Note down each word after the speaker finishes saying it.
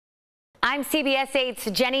I'm CBS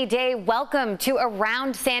 8's Jenny Day. Welcome to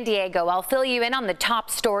Around San Diego. I'll fill you in on the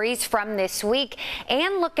top stories from this week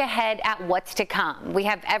and look ahead at what's to come. We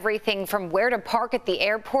have everything from where to park at the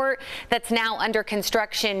airport that's now under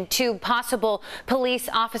construction to possible police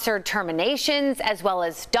officer terminations, as well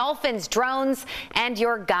as dolphins, drones, and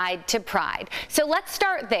your guide to Pride. So let's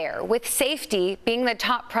start there, with safety being the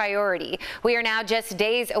top priority. We are now just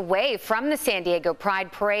days away from the San Diego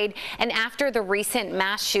Pride Parade, and after the recent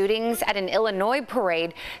mass shootings at an Illinois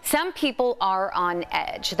parade, some people are on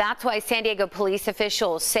edge. That's why San Diego police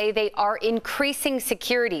officials say they are increasing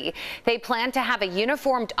security. They plan to have a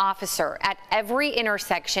uniformed officer at every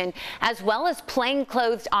intersection, as well as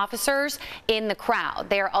plainclothes officers in the crowd.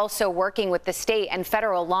 They are also working with the state and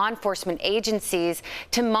federal law enforcement agencies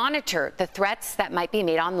to monitor the threats that might be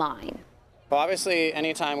made online. Well, obviously,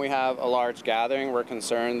 anytime we have a large gathering, we're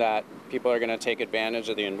concerned that people are going to take advantage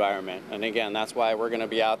of the environment. And again, that's why we're going to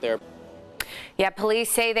be out there. Yeah, police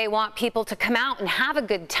say they want people to come out and have a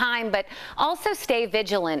good time, but also stay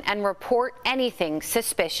vigilant and report anything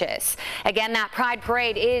suspicious. Again, that Pride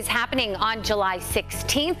Parade is happening on July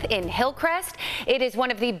 16th in Hillcrest. It is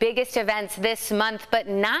one of the biggest events this month, but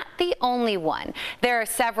not the only one. There are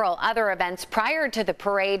several other events prior to the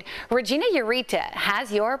parade. Regina Urita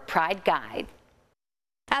has your Pride Guide.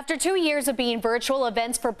 After 2 years of being virtual,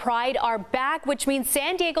 events for Pride are back, which means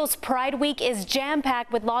San Diego's Pride Week is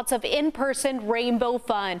jam-packed with lots of in-person rainbow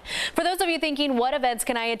fun. For those of you thinking, what events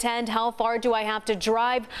can I attend? How far do I have to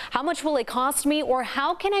drive? How much will it cost me? Or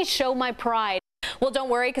how can I show my pride? Well, don't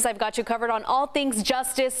worry, because I've got you covered on all things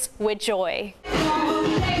justice with joy.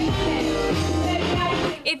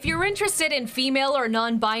 If you're interested in female or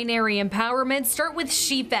non-binary empowerment, start with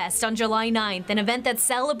SheFest on July 9th, an event that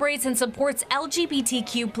celebrates and supports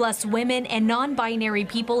LGBTQ+ women and non-binary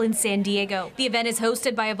people in San Diego. The event is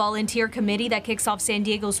hosted by a volunteer committee that kicks off San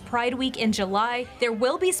Diego's Pride Week in July. There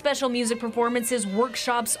will be special music performances,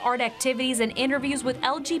 workshops, art activities, and interviews with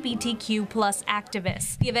LGBTQ+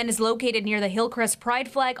 activists. The event is located near the Hillcrest Pride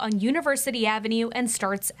flag on University Avenue and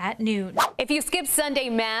starts at noon. If you skip Sunday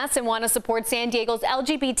Mass and want to support San Diego's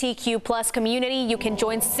LGBTQ+ community, you can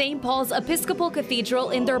join St. Paul's Episcopal Cathedral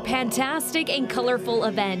in their fantastic and colorful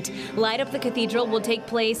event. Light Up the Cathedral will take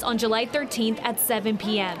place on July 13th at 7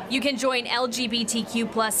 p.m. You can join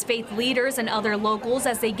LGBTQ+ faith leaders and other locals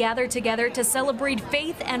as they gather together to celebrate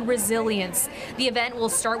faith and resilience. The event will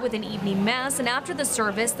start with an evening mass, and after the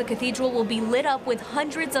service, the cathedral will be lit up with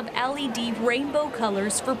hundreds of LED rainbow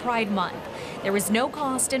colors for Pride Month. There is no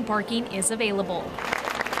cost and parking is available.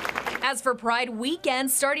 As for Pride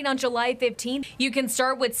Weekend, starting on July 15th, you can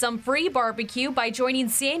start with some free barbecue by joining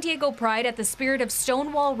San Diego Pride at the Spirit of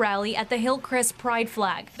Stonewall rally at the Hillcrest Pride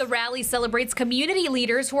flag. The rally celebrates community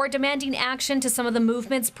leaders who are demanding action to some of the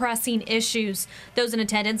movement's pressing issues. Those in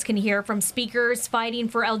attendance can hear from speakers fighting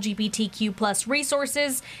for LGBTQ+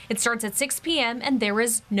 resources. It starts at 6 p.m. and there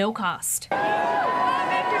is no cost.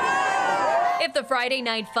 If the Friday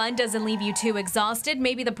night fun doesn't leave you too exhausted,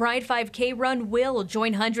 maybe the Pride 5K run will.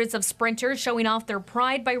 Join hundreds of sprinters showing off their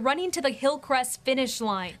pride by running to the Hillcrest finish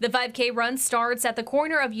line. The 5K run starts at the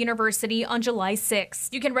corner of University on July 6th.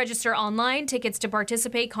 You can register online. Tickets to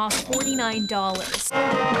participate cost $49.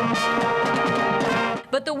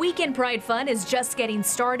 But the weekend Pride fun is just getting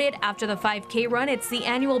started. After the 5K run, it's the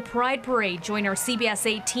annual Pride Parade. Join our CBS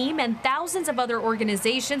 8 team and thousands of other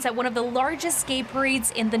organizations at one of the largest gay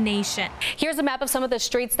parades in the nation. Here's a map of some of the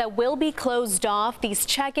streets that will be closed off. These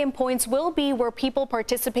check-in points will be where people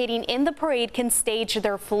participating in the parade can stage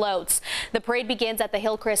their floats. The parade begins at the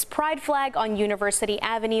Hillcrest Pride flag on University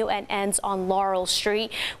Avenue and ends on Laurel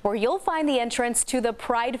Street, where you'll find the entrance to the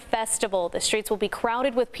Pride Festival. The streets will be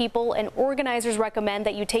crowded with people, and organizers recommend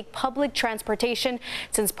that you take public transportation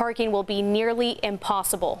since parking will be nearly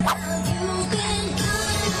impossible.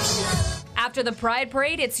 After the Pride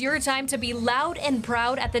Parade, it's your time to be loud and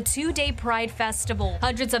proud at the two-day Pride Festival.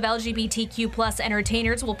 Hundreds of LGBTQ+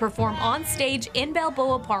 entertainers will perform on stage in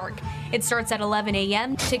Balboa Park. It starts at 11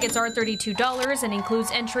 a.m. Tickets are $32 and includes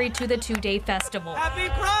entry to the two-day festival. Happy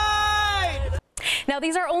Pride! Now,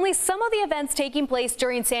 these are only some of the events taking place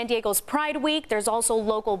during San Diego's Pride Week. There's also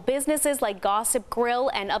local businesses like Gossip Grill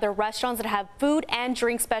and other restaurants that have food and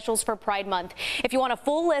drink specials for Pride Month. If you want a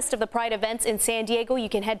full list of the Pride events in San Diego, you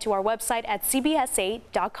can head to our website at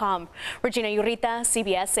cbs8.com. Regina Urita,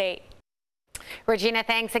 CBS 8. Regina,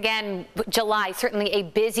 thanks again. July, certainly a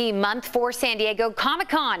busy month for San Diego.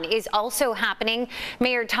 Comic-Con is also happening.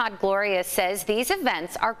 Mayor Todd Gloria says these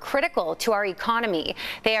events are critical to our economy.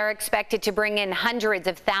 They are expected to bring in hundreds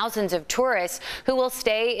of thousands of tourists who will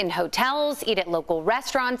stay in hotels, eat at local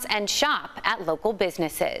restaurants, and shop at local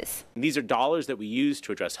businesses. These are dollars that we use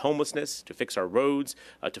to address homelessness, to fix our roads,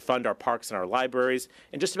 to fund our parks and our libraries,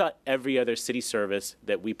 and just about every other city service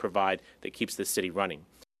that we provide that keeps this city running.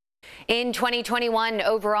 In 2021,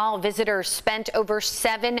 overall, visitors spent over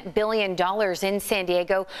 $7 billion in San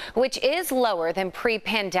Diego, which is lower than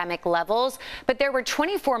pre-pandemic levels. But there were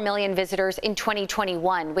 24 million visitors in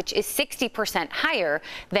 2021, which is 60% higher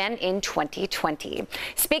than in 2020.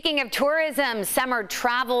 Speaking of tourism, summer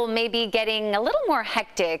travel may be getting a little more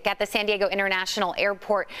hectic at the San Diego International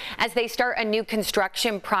Airport as they start a new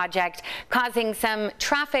construction project, causing some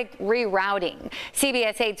traffic rerouting.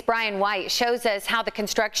 CBS 8's Brian White shows us how the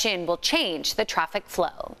construction will change the traffic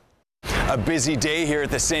flow. A busy day here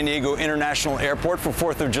at the San Diego International Airport for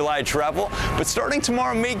 4th of July travel, but starting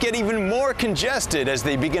tomorrow may get even more congested as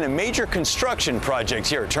they begin a major construction project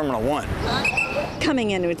here at Terminal 1.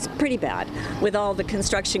 Coming in, it's pretty bad. With all the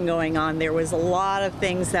construction going on, there was a lot of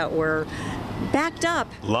things that were backed up.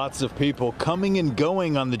 Lots of people coming and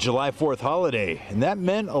going on the July 4th holiday, and that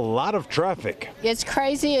meant a lot of traffic. It's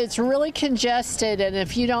crazy. It's really congested, and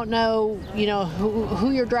if you don't know,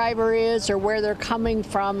 who your driver is or where they're coming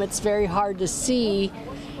from, it's very hard to see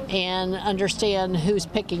and understand who's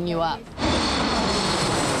picking you up.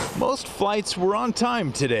 Most flights were on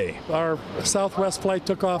time today. Our Southwest flight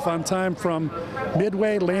took off on time from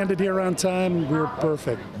Midway, landed here on time. We were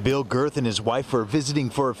perfect. Bill Girth and his wife are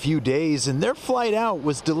visiting for a few days, and their flight out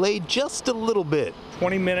was delayed just a little bit.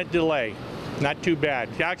 20-minute delay. Not too bad.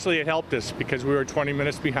 Actually, it helped us because we were 20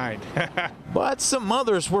 minutes behind. But some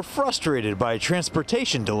others were frustrated by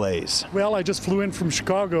transportation delays. Well, I just flew in from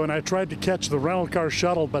Chicago, and I tried to catch the rental car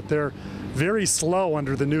shuttle, but they're very slow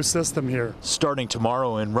under the new system here. Starting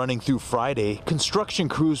tomorrow and running through Friday, construction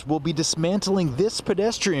crews will be dismantling this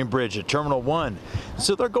pedestrian bridge at Terminal 1.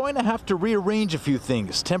 So they're going to have to rearrange a few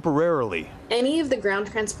things temporarily. Any of the ground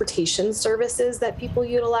transportation services that people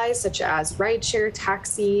utilize, such as rideshare,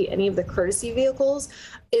 taxi, any of the courtesy vehicles,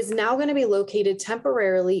 is now going to be located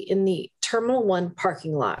temporarily in the Terminal 1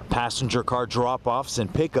 parking lot. Passenger car drop-offs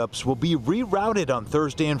and pickups will be rerouted on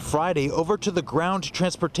Thursday and Friday over to the ground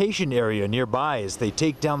transportation area nearby as they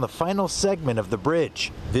take down the final segment of the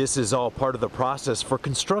bridge. This is all part of the process for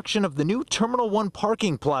construction of the new Terminal 1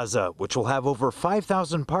 parking plaza, which will have over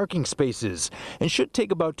 5,000 parking spaces and should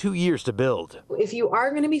take about 2 years to build. If you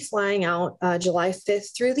are going to be flying out July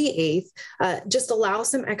 5th through the 8th, just allow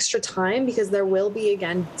some extra time because there will be,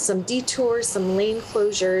 again, some detours, some lane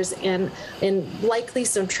closures, and likely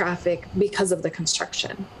some traffic because of the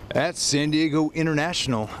construction. At San Diego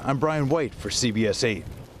International, I'm Brian White for CBS 8.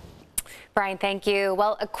 Brian, thank you.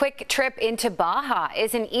 Well, a quick trip into Baja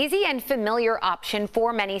is an easy and familiar option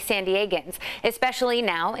for many San Diegans, especially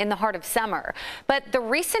now in the heart of summer. But the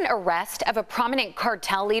recent arrest of a prominent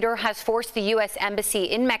cartel leader has forced the U.S. Embassy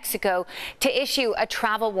in Mexico to issue a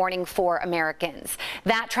travel warning for Americans.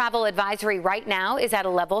 That travel advisory right now is at a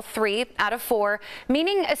level 3 out of 4,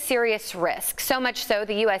 meaning a serious risk. So much so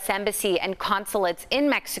the U.S. Embassy and consulates in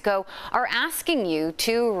Mexico are asking you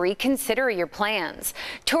to reconsider your plans.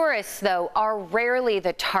 Tourists, though, are rarely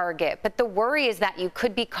the target, but the worry is that you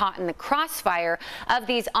could be caught in the crossfire of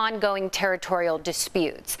these ongoing territorial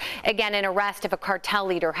disputes. Again, an arrest of a cartel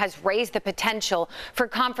leader has raised the potential for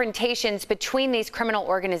confrontations between these criminal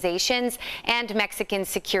organizations and Mexican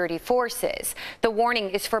security forces. The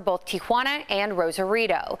warning is for both Tijuana and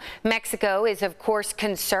Rosarito. Mexico is, of course,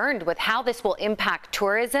 concerned with how this will impact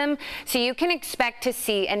tourism, so you can expect to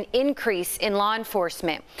see an increase in law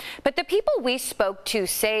enforcement. But the people we spoke to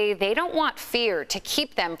say they don't want fear to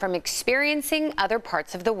keep them from experiencing other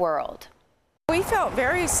parts of the world. We felt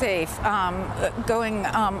very safe going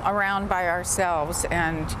around by ourselves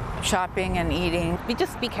and shopping and eating. You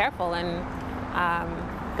just be careful and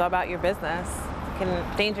go about your business.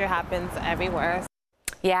 Danger happens everywhere.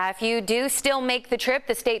 Yeah, if you do still make the trip,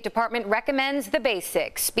 the State Department recommends the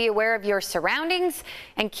basics. Be aware of your surroundings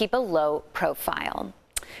and keep a low profile.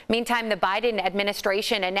 Meantime, the Biden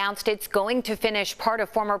administration announced it's going to finish part of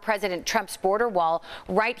former President Trump's border wall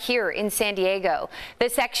right here in San Diego. The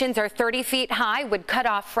sections are 30 feet high, would cut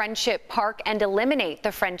off Friendship Park and eliminate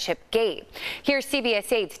the Friendship Gate. Here's CBS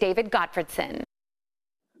 8's David Gottfredson.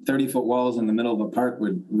 30-foot walls in the middle of a park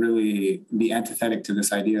would really be antithetic to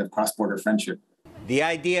this idea of cross-border friendship. The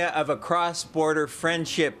idea of a cross-border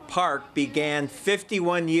friendship park began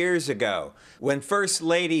 51 years ago when First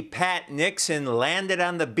Lady Pat Nixon landed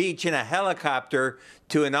on the beach in a helicopter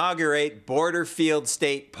to inaugurate Borderfield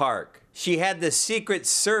State Park. She had the Secret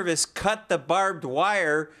Service cut the barbed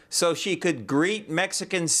wire so she could greet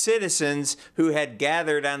Mexican citizens who had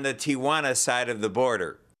gathered on the Tijuana side of the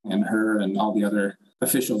border. And her and all the other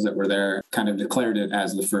officials that were there kind of declared it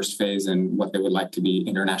as the first phase in what they would like to be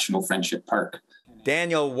International Friendship Park.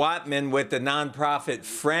 Daniel Wattman with the nonprofit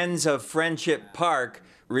Friends of Friendship Park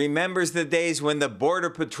remembers the days when the Border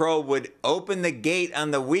Patrol would open the gate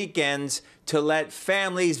on the weekends to let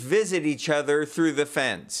families visit each other through the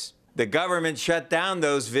fence. The government shut down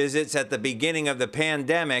those visits at the beginning of the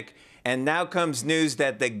pandemic, and now comes news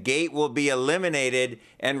that the gate will be eliminated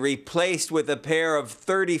and replaced with a pair of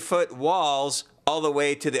 30-foot walls all the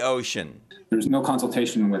way to the ocean. There's no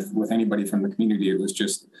consultation with anybody from the community. It was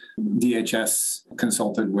just DHS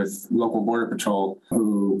consulted with local Border Patrol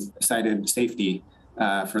who cited safety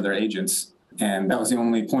for their agents. And that was the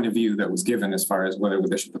only point of view that was given as far as whether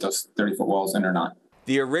they should put those 30-foot walls in or not.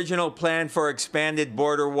 The original plan for expanded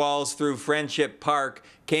border walls through Friendship Park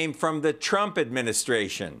came from the Trump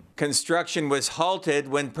administration. Construction was halted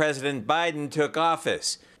when President Biden took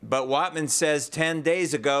office. But Wattman says 10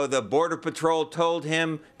 days ago, the Border Patrol told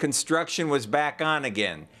him construction was back on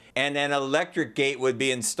again, and an electric gate would be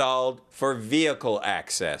installed for vehicle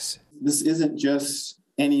access. This isn't just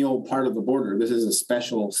any old part of the border. This is a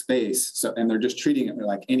special space. So, and they're just treating it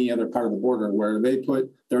like any other part of the border where they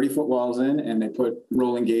put 30-foot walls in and they put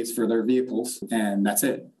rolling gates for their vehicles, and that's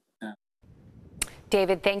it.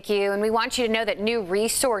 David, thank you. And we want you to know that new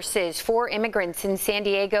resources for immigrants in San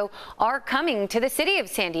Diego are coming to the city of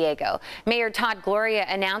San Diego. Mayor Todd Gloria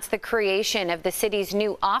announced the creation of the city's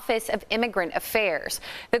new Office of Immigrant Affairs.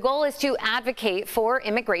 The goal is to advocate for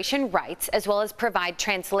immigration rights as well as provide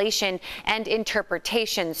translation and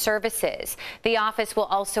interpretation services. The office will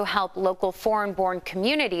also help local foreign-born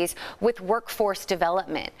communities with workforce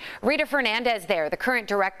development. Rita Fernandez there, the current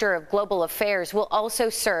director of Global Affairs, will also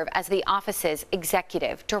serve as the office's executive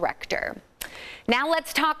director. Now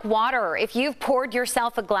let's talk water. If you've poured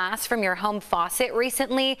yourself a glass from your home faucet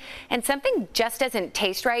recently and something just doesn't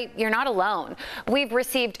taste right, you're not alone. We've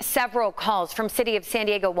received several calls from City of San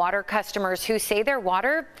Diego water customers who say their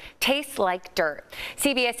water tastes like dirt.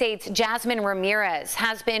 CBS 8's Jasmine Ramirez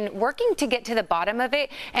has been working to get to the bottom of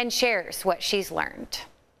it and shares what she's learned.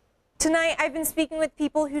 Tonight, I've been speaking with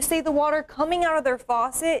people who say the water coming out of their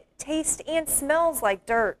faucet tastes and smells like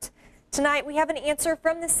dirt. Tonight, we have an answer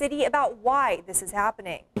from the city about why this is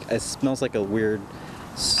happening. It smells like a weird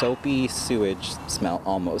soapy sewage smell,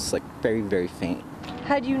 almost like very, very faint.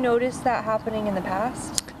 Had you noticed that happening in the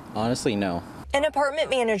past? Honestly, no. An apartment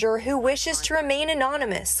manager who wishes to remain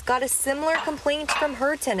anonymous got a similar complaint from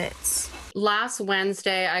her tenants. Last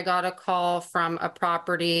Wednesday, I got a call from a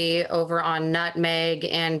property over on Nutmeg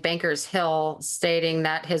and Bankers Hill stating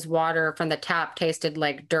that his water from the tap tasted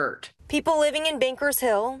like dirt. People living in Bankers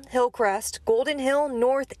Hill, Hillcrest, Golden Hill,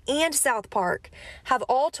 North, and South Park have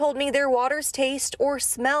all told me their water's taste or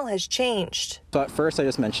smell has changed. So at first I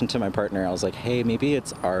just mentioned to my partner, I was like, hey, maybe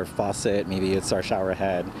it's our faucet, maybe it's our shower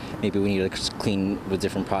head, maybe we need to clean with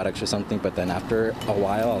different products or something. But then after a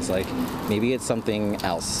while, I was like, maybe it's something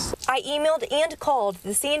else. I emailed and called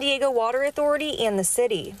the San Diego Water Authority and the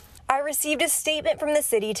city. I received a statement from the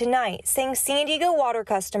city tonight saying San Diego water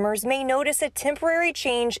customers may notice a temporary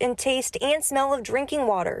change in taste and smell of drinking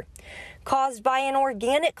water caused by an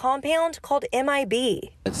organic compound called MIB.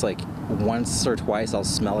 It's like once or twice I'll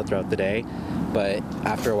smell it throughout the day, but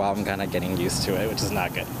after a while I'm kind of getting used to it, which is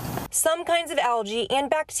not good. Some kinds of algae and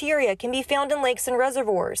bacteria can be found in lakes and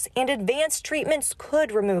reservoirs, and advanced treatments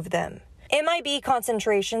could remove them. MIB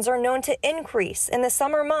concentrations are known to increase in the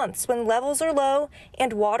summer months when levels are low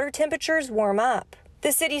and water temperatures warm up.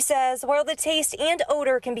 The city says while the taste and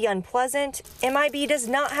odor can be unpleasant, MIB does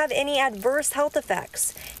not have any adverse health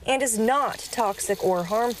effects and is not toxic or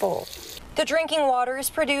harmful. The drinking water is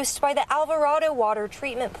produced by the Alvarado Water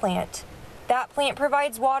Treatment Plant. That plant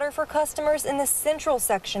provides water for customers in the central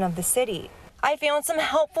section of the city. I found some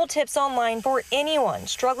helpful tips online for anyone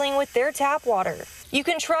struggling with their tap water. You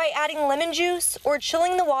can try adding lemon juice or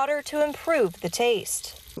chilling the water to improve the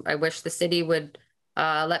taste. I wish the city would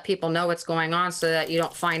let people know what's going on so that you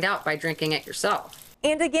don't find out by drinking it yourself.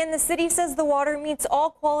 And again, the city says the water meets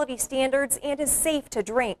all quality standards and is safe to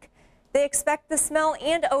drink. They expect the smell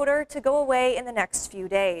and odor to go away in the next few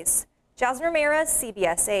days. Jasmine Ramirez,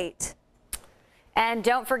 CBS 8. And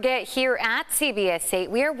don't forget, here at CBS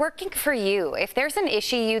 8, we are working for you. If there's an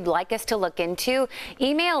issue you'd like us to look into,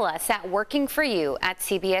 email us at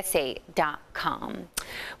workingforyou@cbs8.com.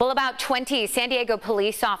 Well, about 20 San Diego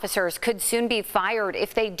police officers could soon be fired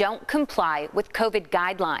if they don't comply with COVID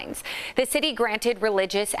guidelines. The city granted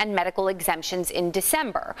religious and medical exemptions in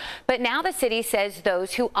December, but now the city says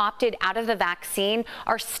those who opted out of the vaccine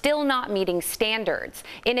are still not meeting standards.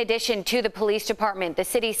 In addition to the police department, the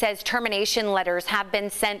city says termination letters have been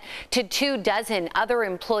sent to 24 other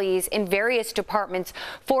employees in various departments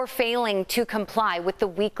for failing to comply with the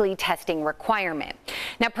weekly testing requirement.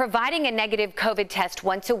 Now, providing a negative COVID test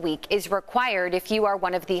once a week is required if you are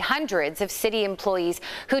one of the hundreds of city employees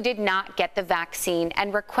who did not get the vaccine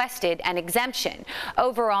and requested an exemption.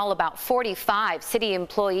 Overall, about 45 city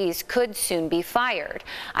employees could soon be fired.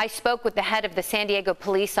 I spoke with the head of the San Diego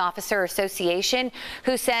Police Officer Association,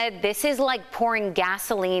 who said this is like pouring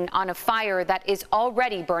gasoline on a fire that is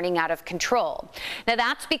already burning out of control. Now,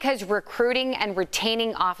 that's because recruiting and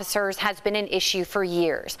retaining officers has been an issue for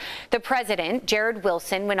years. The president, Jared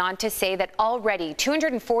Wilson, went on to say that already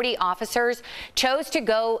 240 officers chose to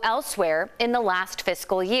go elsewhere in the last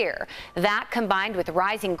fiscal year. That, combined with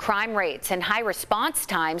rising crime rates and high response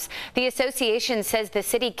times, the association says the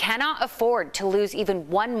city cannot afford to lose even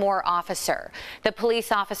one more officer. The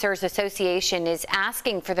Police Officers Association is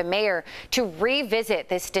asking for the mayor to revisit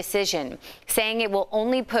this decision, saying it will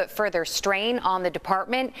only put further strain on the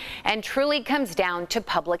department and truly comes down to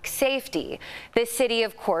public safety. The city,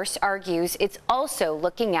 of course, argues it's also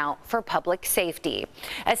looking out for public safety.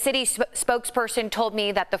 A city spokesperson told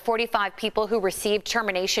me that the 45 people who received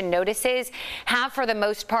termination notices have, for the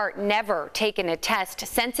most part, never taken a test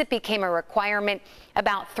since it became a requirement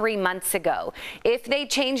about 3 months ago. If they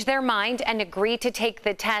change their mind and agree to take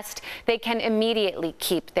the test, they can immediately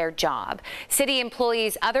keep their job. City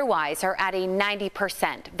employees otherwise are at a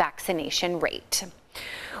 90% vaccination rate.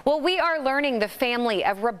 Well, we are learning the family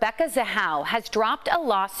of Rebecca Zahau has dropped a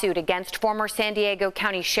lawsuit against former San Diego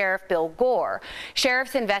County Sheriff Bill Gore.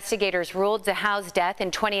 Sheriff's investigators ruled Zahau's death in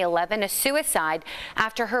 2011 a suicide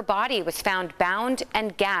after her body was found bound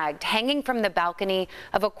and gagged, hanging from the balcony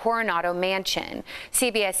of a Coronado mansion.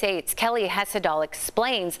 CBS 8's Kelly Hessedal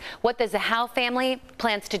explains what the Zahau family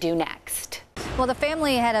plans to do next. Well, the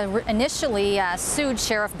family had initially sued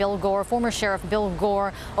Sheriff Bill Gore, former Sheriff Bill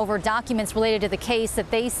Gore, over documents related to the case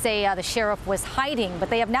that they say the sheriff was hiding. But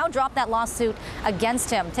they have now dropped that lawsuit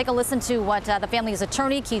against him. Take a listen to what the family's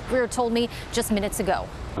attorney, Keith Greer, told me just minutes ago.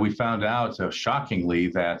 We found out, shockingly,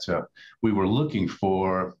 that we were looking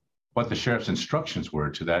for what the sheriff's instructions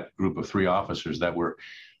were to that group of 3 officers that were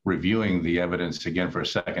reviewing the evidence again for a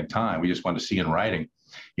second time. We just wanted to see in writing,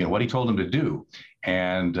 what he told them to do.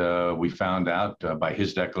 And we found out by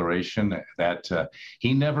his declaration that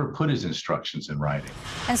he never put his instructions in writing.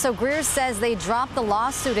 And so Greer says they dropped the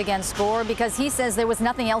lawsuit against Gore because he says there was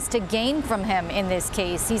nothing else to gain from him in this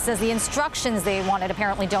case. He says the instructions they wanted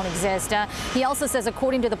apparently don't exist. He also says,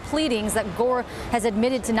 according to the pleadings, that Gore has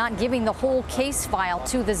admitted to not giving the whole case file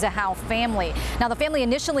to the Zahau family. Now, the family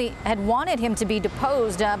initially had wanted him to be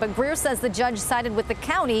deposed, but Greer says the judge sided with the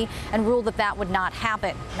county and ruled that that would not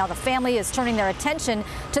happen. Now, the family is turning their attention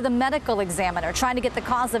to the medical examiner, trying to get the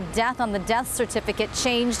cause of death on the death certificate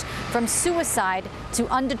changed from suicide to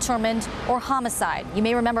undetermined or homicide. You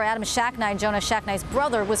may remember Adam Shacknai, Jonah Shacknai's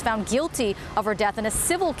brother, was found guilty of her death in a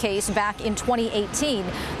civil case back in 2018.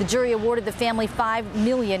 The jury awarded the family $5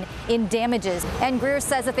 million in damages. And Greer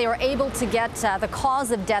says that they were able to get the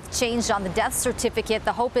cause of death changed on the death certificate.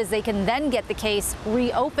 The hope is they can then get the case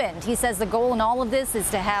reopened. He says the goal in all of this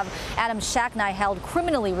is to have Adam Shacknai held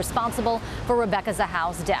criminally responsible for Rebecca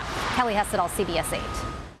Zahau's death. Kelly Hessedal, CBS 8.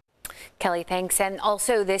 Kelly, thanks. And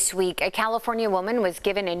also this week, a California woman was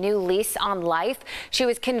given a new lease on life. She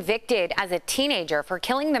was convicted as a teenager for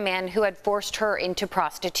killing the man who had forced her into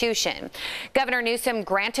prostitution. Governor Newsom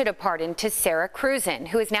granted a pardon to Sarah Cruzen,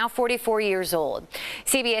 who is now 44 years old.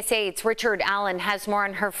 CBS 8's Richard Allen has more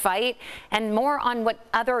on her fight and more on what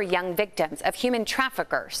other young victims of human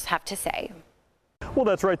traffickers have to say. Well,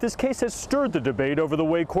 that's right. This case has stirred the debate over the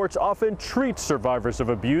way courts often treat survivors of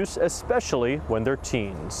abuse, especially when they're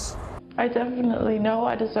teens. I definitely know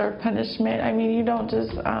I deserve punishment. I mean, you don't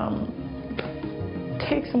just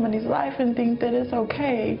take somebody's life and think that it's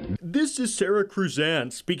okay. This is Sarah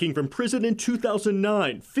Cruzan speaking from prison in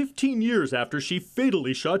 2009, 15 years after she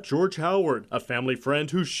fatally shot George Howard, a family friend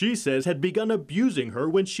who she says had begun abusing her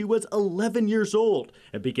when she was 11 years old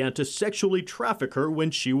and began to sexually traffic her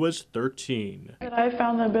when she was 13. I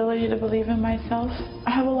found the ability to believe in myself.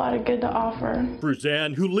 I have a lot of good to offer.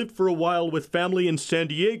 Cruzan, who lived for a while with family in San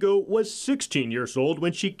Diego, was 16 years old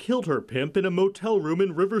when she killed her pimp in a motel room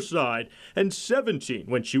in Riverside, and 17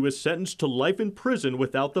 when she was sentenced to life in prison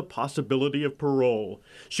without the possibility of parole.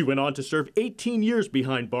 She went on to serve 18 years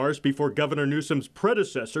behind bars before Governor Newsom's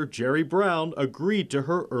predecessor, Jerry Brown, agreed to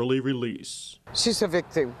her early release. She's a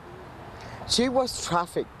victim. She was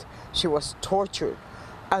trafficked. She was tortured.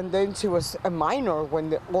 And then she was a minor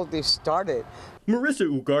when all this started. Marissa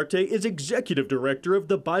Ugarte is executive director of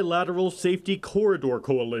the Bilateral Safety Corridor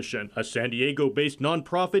Coalition, a San Diego-based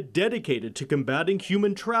nonprofit dedicated to combating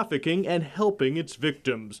human trafficking and helping its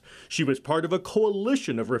victims. She was part of a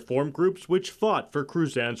coalition of reform groups which fought for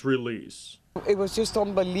Cruzan's release. It was just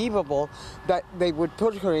unbelievable that they would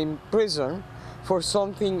put her in prison for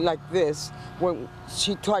something like this when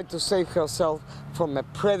she tried to save herself from a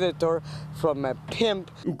predator, from a pimp.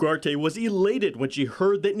 Ugarte was elated when she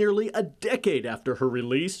heard that nearly a decade after her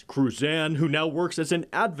release, Cruzan, who now works as an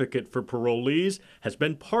advocate for parolees, has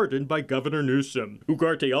been pardoned by Governor Newsom.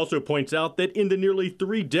 Ugarte also points out that in the nearly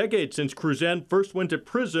 3 decades since Cruzan first went to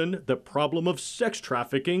prison, the problem of sex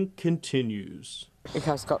trafficking continues. It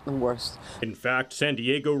has gotten worse. In fact, San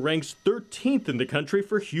Diego ranks 13th in the country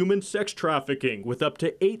for human sex trafficking, with up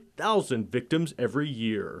to 8,000 victims every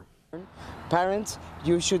year. Parents,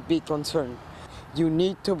 you should be concerned. You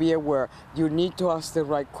need to be aware. You need to ask the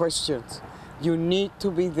right questions. You need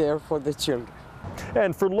to be there for the children.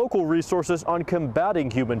 And for local resources on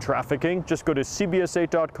combating human trafficking, just go to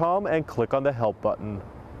CBS8.com and click on the Help button.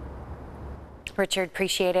 Richard,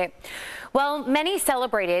 appreciate it. Well, many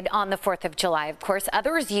celebrated on the 4th of July. Of course,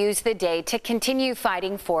 others used the day to continue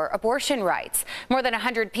fighting for abortion rights. More than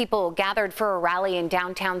 100 people gathered for a rally in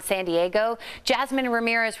downtown San Diego. Jasmine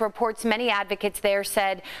Ramirez reports many advocates there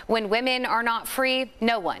said, when women are not free,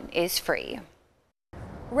 no one is free.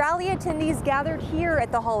 Rally attendees gathered here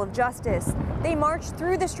at the Hall of Justice. They marched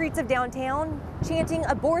through the streets of downtown, chanting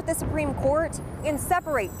 "Abort the Supreme Court" and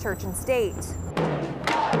 "Separate church and state."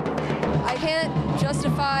 I can't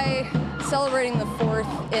justify celebrating the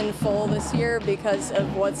 4th in full this year because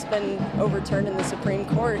of what's been overturned in the Supreme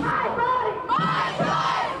Court.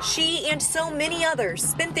 She and so many others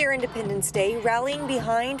spent their Independence Day rallying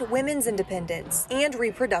behind women's independence and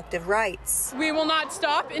reproductive rights. We will not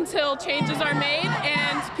stop until changes are made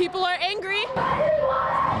and people are angry.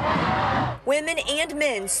 Women and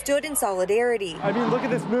men stood in solidarity. I mean, look at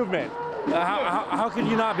this movement. How could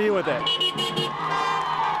you not be with it?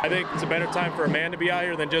 I think it's a better time for a man to be out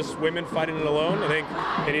here than just women fighting it alone. I think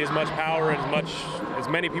they need as much power and as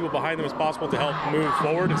many people behind them as possible to help move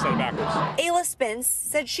forward instead of backwards. Ayla Spence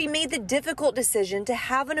said she made the difficult decision to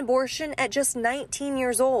have an abortion at just 19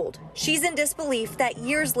 years old. She's in disbelief that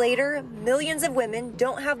years later, millions of women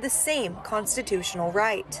don't have the same constitutional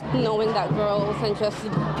right. Knowing that girls and just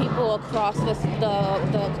people across the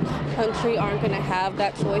country aren't going to have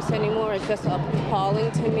that choice anymore is just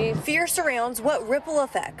appalling to me. Fear surrounds what ripple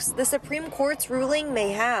effects the Supreme Court's ruling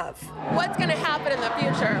may have. What's going to happen in the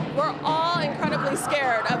future? We're all incredibly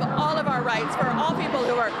scared of all of our rights for all people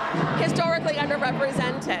who are historically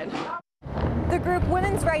underrepresented. The group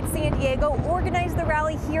Women's Rights San Diego organized the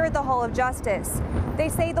rally here at the Hall of Justice. They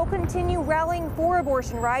say they'll continue rallying for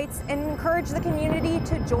abortion rights and encourage the community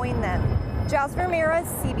to join them. Jasmine Ramirez,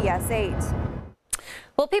 CBS 8.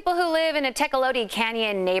 Well, people who live in a Tecolote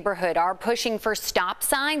Canyon neighborhood are pushing for stop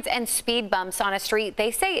signs and speed bumps on a street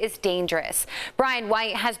they say is dangerous. Brian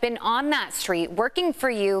White has been on that street working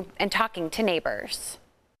for you and talking to neighbors.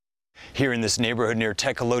 Here in this neighborhood near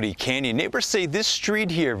Tecolote Canyon, neighbors say this street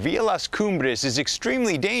here, Via Las Cumbres, is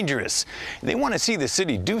extremely dangerous. They want to see the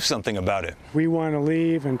city do something about it. We want to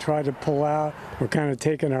leave and try to pull out. We're kind of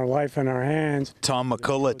taking our life in our hands. Tom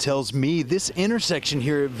McCullough tells me this intersection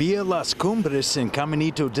here at Via Las Cumbres and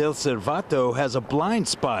Caminito del Cervato has a blind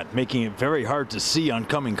spot, making it very hard to see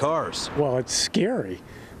oncoming cars. Well, it's scary,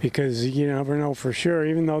 because you never know for sure.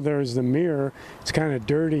 Even though there's the mirror, it's kind of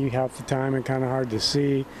dirty half the time and kind of hard to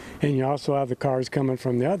see. And you also have the cars coming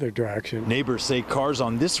from the other direction. Neighbors say cars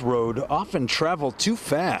on this road often travel too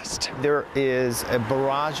fast. There is a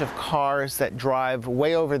barrage of cars that drive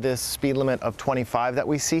way over this speed limit of 25 that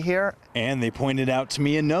we see here. And they pointed out to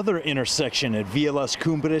me another intersection at Via Las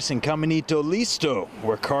Cumbres and Caminito Listo,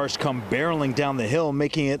 where cars come barreling down the hill,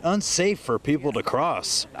 making it unsafe for people to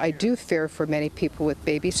cross. I do fear for many people with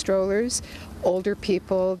baby baby strollers. Older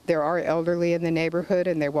people, there are elderly in the neighborhood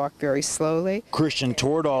and they walk very slowly. Christian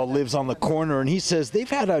Tordahl lives on the corner and he says they've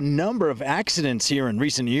had a number of accidents here in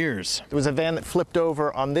recent years. There was a van that flipped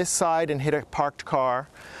over on this side and hit a parked car.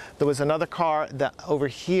 There was another car over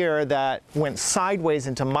here that went sideways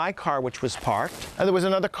into my car, which was parked. And there was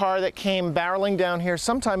another car that came barreling down here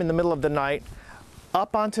sometime in the middle of the night,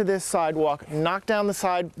 up onto this sidewalk, knocked down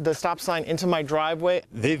the stop sign into my driveway.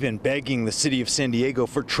 They've been begging the city of San Diego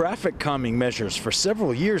for traffic calming measures for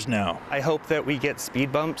several years now. I hope that we get speed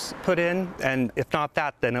bumps put in, and if not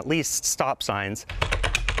that, then at least stop signs.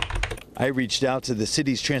 I reached out to the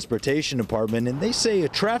city's transportation department and they say a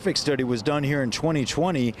traffic study was done here in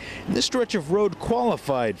 2020 and this stretch of road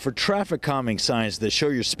qualified for traffic calming signs that show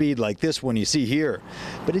your speed like this one you see here.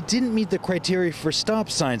 But it didn't meet the criteria for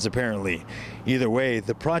stop signs apparently. Either way,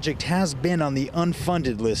 the project has been on the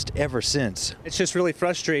unfunded list ever since. It's just really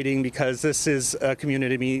frustrating because this is a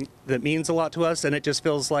community that means a lot to us, and it just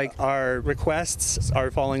feels like our requests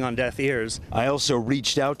are falling on deaf ears. I also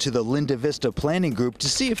reached out to the Linda Vista Planning Group to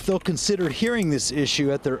see if they'll consider hearing this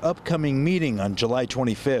issue at their upcoming meeting on July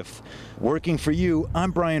 25th. Working for you,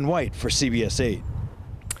 I'm Brian White for CBS 8.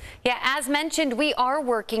 Yeah, as mentioned, we are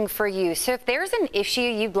working for you. So if there's an issue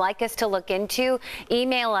you'd like us to look into,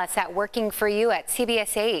 email us at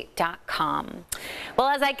workingforyou@cbs8.com. Well,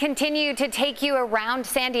 as I continue to take you around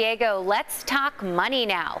San Diego, let's talk money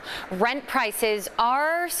now. Rent prices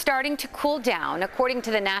are starting to cool down. According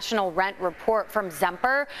to the National Rent Report from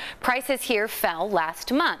Zumper, prices here fell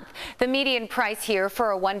last month. The median price here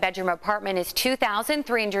for a one-bedroom apartment is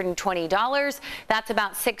 $2,320. That's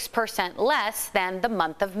about 6% less than the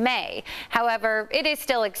month of May. However, it is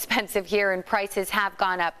still expensive here and prices have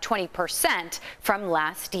gone up 20% from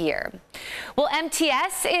last year. Well,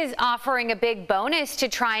 MTS is offering a big bonus to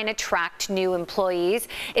try and attract new employees.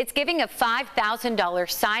 It's giving a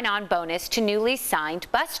 $5,000 sign-on bonus to newly signed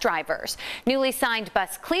bus drivers. Newly signed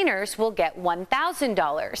bus cleaners will get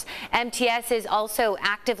 $1,000. MTS is also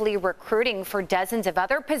actively recruiting for dozens of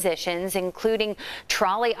other positions, including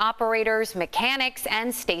trolley operators, mechanics,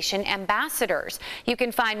 and station ambassadors. You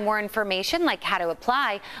can find more information like how to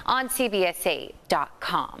apply on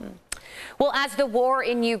CBS8.com. Well, as the war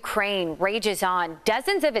in Ukraine rages on,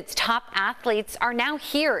 dozens of its top athletes are now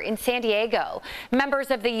here in San Diego.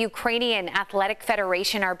 Members of the Ukrainian Athletic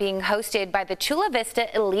Federation are being hosted by the Chula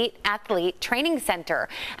Vista Elite Athlete Training Center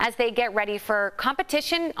as they get ready for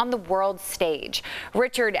competition on the world stage.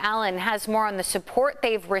 Richard Allen has more on the support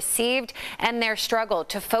they've received and their struggle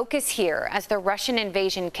to focus here as the Russian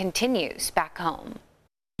invasion continues back home.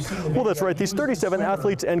 Well, that's right. These 37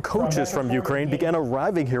 athletes and coaches from Ukraine began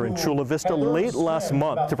arriving here in Chula Vista late last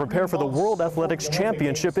month to prepare for the World Athletics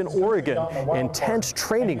Championship in Oregon. Intense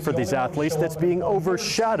training for these athletes that's being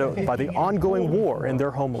overshadowed by the ongoing war in their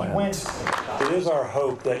homeland. It is our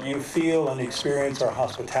hope that you feel and experience our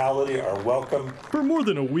hospitality, our welcome. For more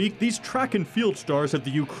than a week, these track and field stars of the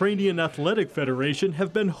Ukrainian Athletic Federation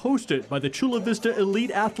have been hosted by the Chula Vista Elite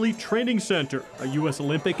Athlete Training Center, a U.S.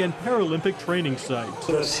 Olympic and Paralympic training site.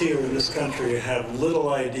 Us here in this country have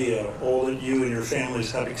little idea all that you and your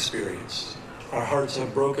families have experienced. Our hearts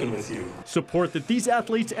have broken with you. Support that these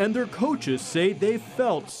athletes and their coaches say they've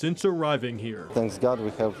felt since arriving here. Thanks God we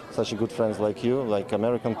have such good friends like you, like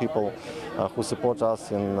American people who support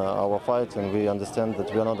us in our fight, and we understand that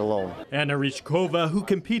we are not alone. Anna Rychkova, who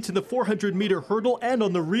competes in the 400-meter hurdle and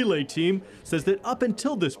on the relay team, says that up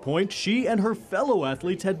until this point, she and her fellow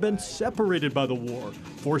athletes had been separated by the war,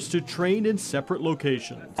 forced to train in separate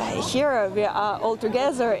locations. Here we are all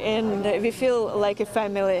together and we feel like a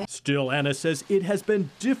family. Still, Anna says it has been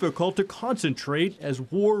difficult to concentrate as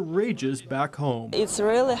war rages back home. It's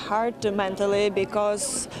really hard mentally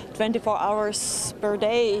because 24 hours per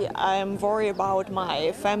day I'm worried about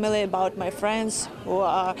my family, about my friends who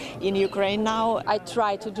are in Ukraine now. I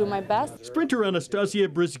try to do my best. Sprinter Anastasia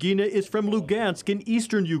Brezgina is from Lugansk in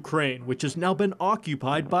eastern Ukraine, which has now been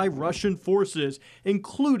occupied by Russian forces,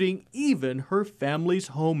 including even her family's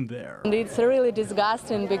home there. And it's really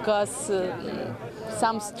disgusting because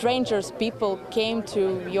some strangers, people came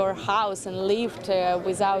to your house and lived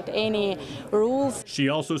without any rules. She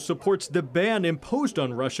also supports the ban imposed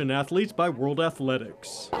on Russian athletes by World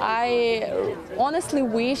Athletics. I honestly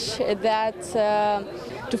wish that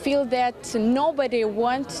to feel that nobody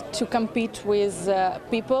wants to compete with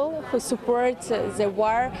people who support the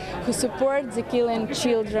war, who support the killing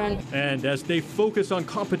children. And as they focus on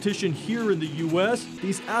competition here in the U.S.,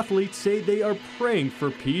 these athletes say they are praying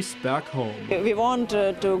for peace back home. We want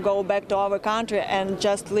to go back to our country and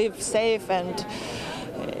just live safe and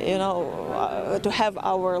to have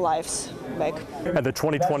our lives back. And the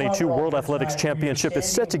 2022 World Athletics Championship is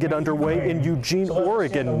set to get underway in Eugene,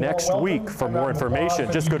 Oregon next week. For more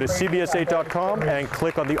information, just go to CBS8.com and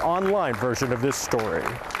click on the online version of this story.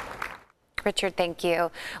 Richard, thank you.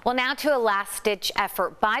 Well, now to a last-ditch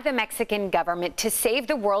effort by the Mexican government to save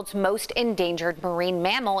the world's most endangered marine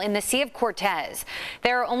mammal in the Sea of Cortez.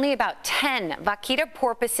 There are only about 10 vaquita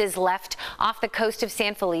porpoises left off the coast of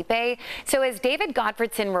San Felipe. So as David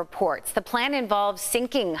Godfredson reports, the plan involves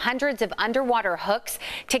sinking hundreds of underwater hooks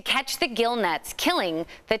to catch the gill nets, killing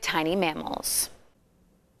the tiny mammals.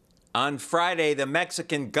 On Friday, the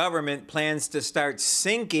Mexican government plans to start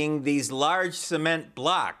sinking these large cement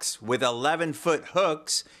blocks with 11-foot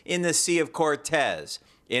hooks in the Sea of Cortez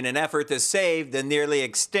in an effort to save the nearly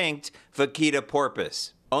extinct vaquita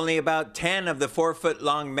porpoise. Only about 10 of the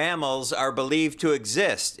 4-foot-long mammals are believed to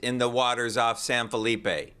exist in the waters off San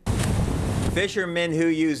Felipe. Fishermen who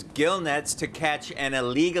use gill nets to catch an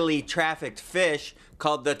illegally trafficked fish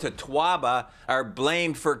called the totoaba are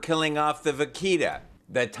blamed for killing off the vaquita.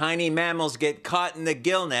 The tiny mammals get caught in the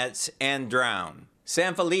gill nets and drown.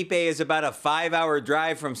 San Felipe is about a 5-hour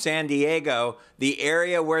drive from San Diego. The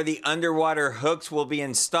area where the underwater hooks will be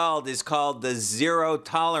installed is called the Zero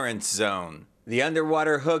Tolerance Zone. The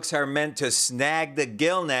underwater hooks are meant to snag the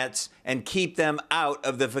gill nets and keep them out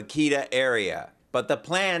of the vaquita area. But the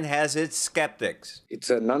plan has its skeptics. It's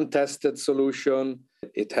an untested solution.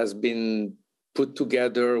 It has been put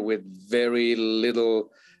together with very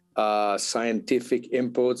little scientific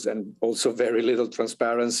inputs and also very little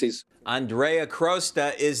transparencies. Andrea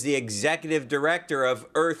Crosta is the executive director of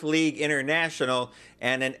Earth League International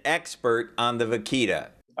and an expert on the vaquita.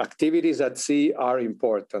 Activities at sea are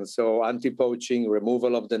important. So anti-poaching,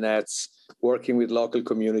 removal of the nets, working with local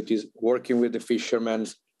communities, working with the fishermen,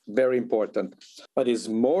 very important. But it's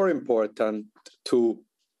more important to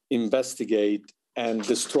investigate and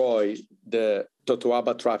destroy the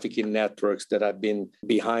totoaba trafficking networks that have been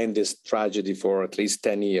behind this tragedy for at least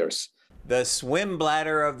 10 years. The swim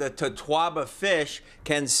bladder of the totoaba fish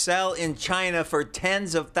can sell in China for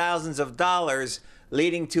tens of thousands of dollars,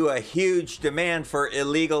 leading to a huge demand for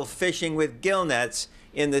illegal fishing with gill nets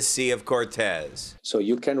in the Sea of Cortez. So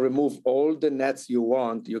you can remove all the nets you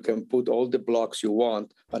want, you can put all the blocks you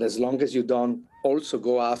want, but as long as you don't also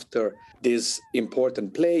go after these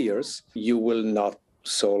important players, you will not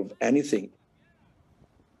solve anything.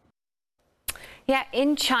 Yeah,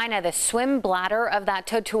 in China, the swim bladder of that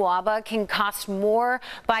totoaba can cost more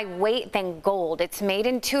by weight than gold. It's made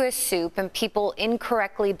into a soup, and people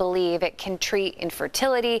incorrectly believe it can treat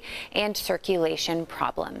infertility and circulation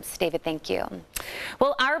problems. David, thank you.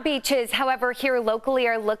 Well, our beaches, however, here locally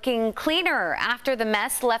are looking cleaner after the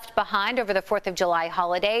mess left behind over the 4th of July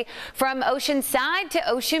holiday. From Oceanside to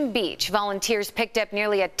Ocean Beach, volunteers picked up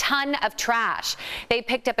nearly a ton of trash. They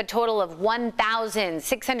picked up a total of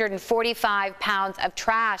 1,645 pounds of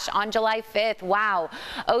trash on July 5th. Wow.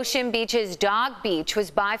 Ocean Beach's Dog Beach was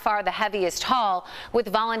by far the heaviest haul, with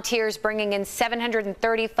volunteers bringing in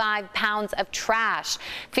 735 pounds of trash.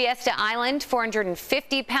 Fiesta Island,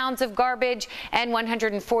 450 pounds of garbage and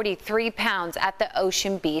 143 pounds at the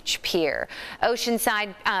Ocean Beach Pier.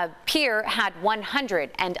 Oceanside Pier had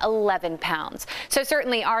 111 pounds. So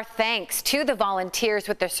certainly our thanks to the volunteers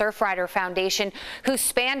with the Surfrider Foundation who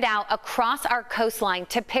spanned out across our coastline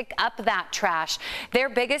to pick up that trash. Their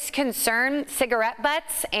biggest concern, cigarette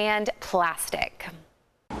butts and plastic.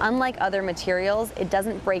 Unlike other materials, it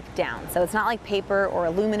doesn't break down. So it's not like paper or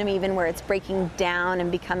aluminum even, where it's breaking down and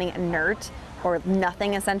becoming inert or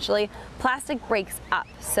nothing essentially. Plastic breaks up.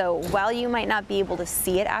 So while you might not be able to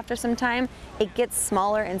see it after some time, it gets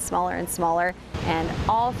smaller and smaller and smaller. And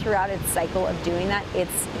all throughout its cycle of doing that,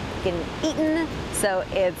 it's getting eaten. So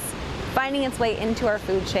it's finding its way into our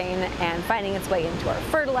food chain and finding its way into our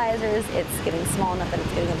fertilizers. It's getting small enough that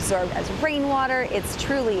it's getting absorbed as rainwater. It's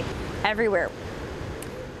truly everywhere.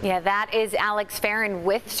 Yeah, that is Alex Farron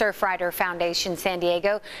with Surfrider Foundation San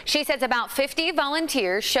Diego. She says about 50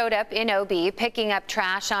 volunteers showed up in OB picking up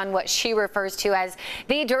trash on what she refers to as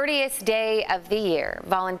the dirtiest day of the year.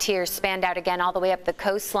 Volunteers spanned out again all the way up the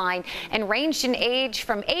coastline and ranged in age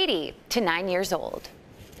from 80 to 9 years old.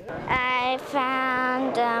 I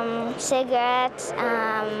found cigarettes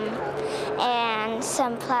and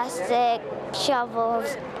some plastic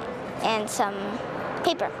shovels and some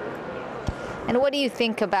paper. And what do you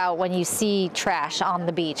think about when you see trash on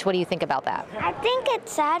the beach? What do you think about that? I think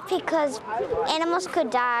it's sad because animals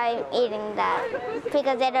could die eating that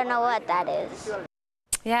because they don't know what that is.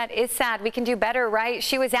 Yeah, it is sad. We can do better, right?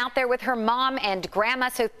 She was out there with her mom and grandma,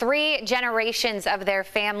 so 3 generations of their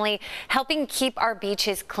family helping keep our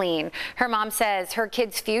beaches clean. Her mom says her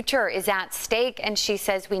kid's future is at stake, and she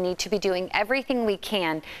says we need to be doing everything we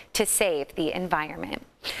can to save the environment.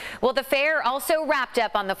 Well, the fair also wrapped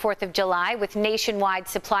up on the 4th of July with nationwide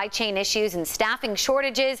supply chain issues and staffing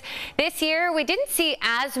shortages. This year, we didn't see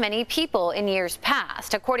as many people in years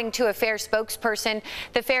past. According to a fair spokesperson,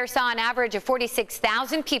 the fair saw an average of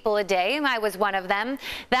 46,000 people a day, and I was one of them.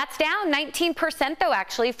 That's down 19%, though,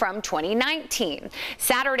 actually, from 2019.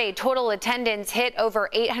 Saturday, total attendance hit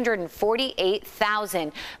over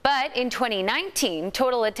 848,000. But in 2019,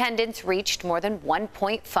 total attendance reached more than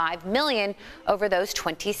 1.5 million over those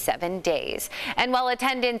 27 days. And while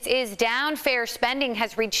attendance is down, fair spending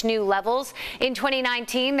has reached new levels. In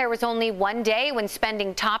 2019, there was only one day when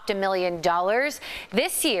spending topped $1 million.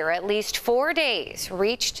 This year, at least 4 days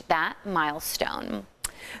reached that milestone.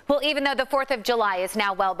 Well, even though the 4th of July is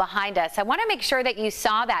now well behind us, I want to make sure that you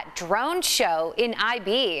saw that drone show in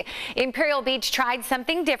IB. Imperial Beach tried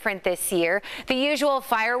something different this year. The usual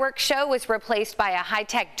fireworks show was replaced by a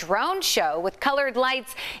high-tech drone show with colored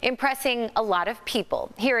lights impressing a lot of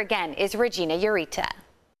people. Here again is Regina Ureta.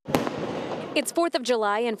 It's 4th of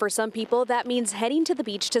July, and for some people, that means heading to the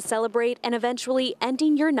beach to celebrate and eventually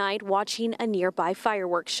ending your night watching a nearby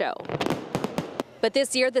fireworks show. But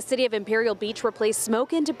this year, the city of Imperial Beach replaced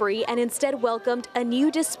smoke and debris and instead welcomed a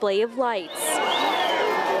new display of lights.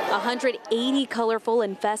 180 colorful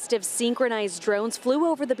and festive synchronized drones flew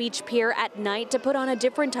over the beach pier at night to put on a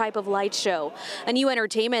different type of light show, a new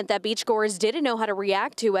entertainment that beachgoers didn't know how to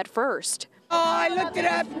react to at first. Oh, I looked it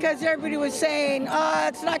up because everybody was saying,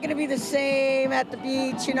 it's not going to be the same at the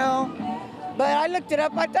beach, you know. But I looked it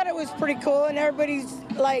up. I thought it was pretty cool, and everybody's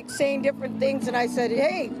like saying different things, and I said,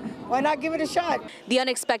 hey, why not give it a shot? The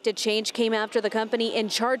unexpected change came after the company in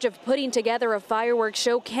charge of putting together a fireworks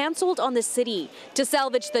show canceled on the city. To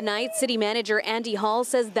salvage the night, city manager Andy Hall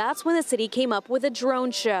says that's when the city came up with a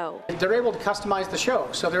drone show. They're able to customize the show,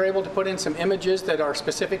 so they're able to put in some images that are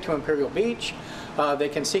specific to Imperial Beach. They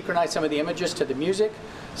can synchronize some of the images to the music,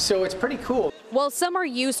 so it's pretty cool. While some are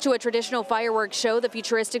used to a traditional fireworks show, the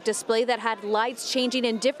futuristic display that had lights changing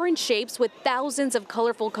in different shapes with thousands of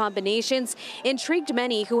colorful combinations intrigued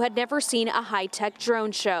many who had never seen a high-tech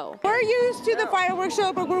drone show. We're used to the fireworks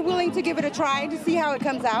show, but we're willing to give it a try to see how it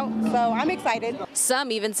comes out, so I'm excited.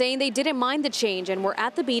 Some even saying they didn't mind the change and were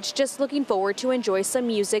at the beach just looking forward to enjoy some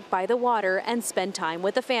music by the water and spend time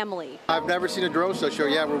with the family. I've never seen a drone show,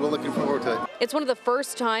 yeah, we're looking forward to it. It's one of the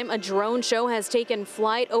first time a drone show has taken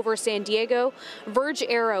flight over San Diego. Verge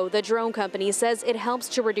Aero, the drone company, says it helps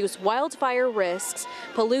to reduce wildfire risks,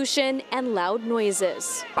 pollution, and loud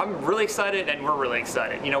noises. I'm really excited, and we're really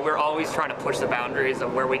excited. You know, we're always trying to push the boundaries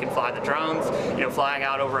of where we can fly the drones. You know, flying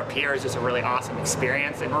out over a pier is just a really awesome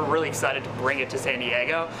experience, and we're really excited to bring it to San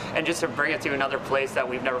Diego and just to bring it to another place that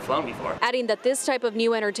we've never flown before. Adding that this type of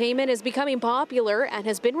new entertainment is becoming popular and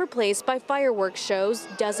has been replaced by fireworks shows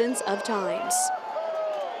dozens of times.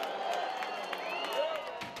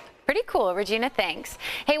 Pretty cool, Regina, thanks.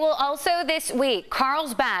 Hey, well, also this week,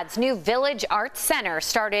 Carlsbad's new Village Arts Center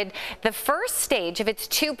started the first stage of its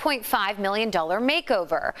 $2.5 million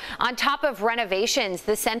makeover. On top of renovations,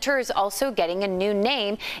 the center is also getting a new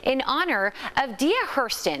name in honor of Dia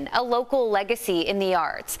Hurston, a local legacy in the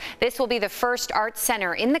arts. This will be the first arts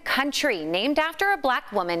center in the country named after a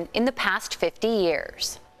black woman in the past 50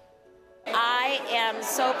 years. I am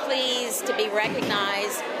so pleased to be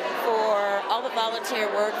recognized for all the volunteer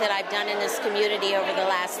work that I've done in this community over the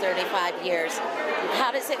last 35 years.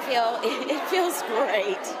 How does it feel? It feels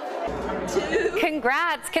great.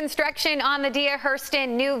 Congrats! Construction on the Dia Hurston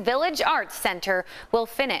new Village Arts Center will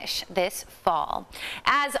finish this fall.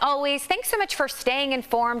 As always, thanks so much for staying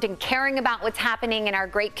informed and caring about what's happening in our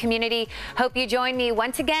great community. Hope you join me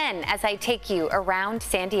once again as I take you around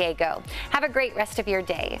San Diego. Have a great rest of your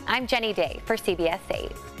day. I'm Jenny Day for CBS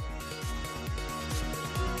 8.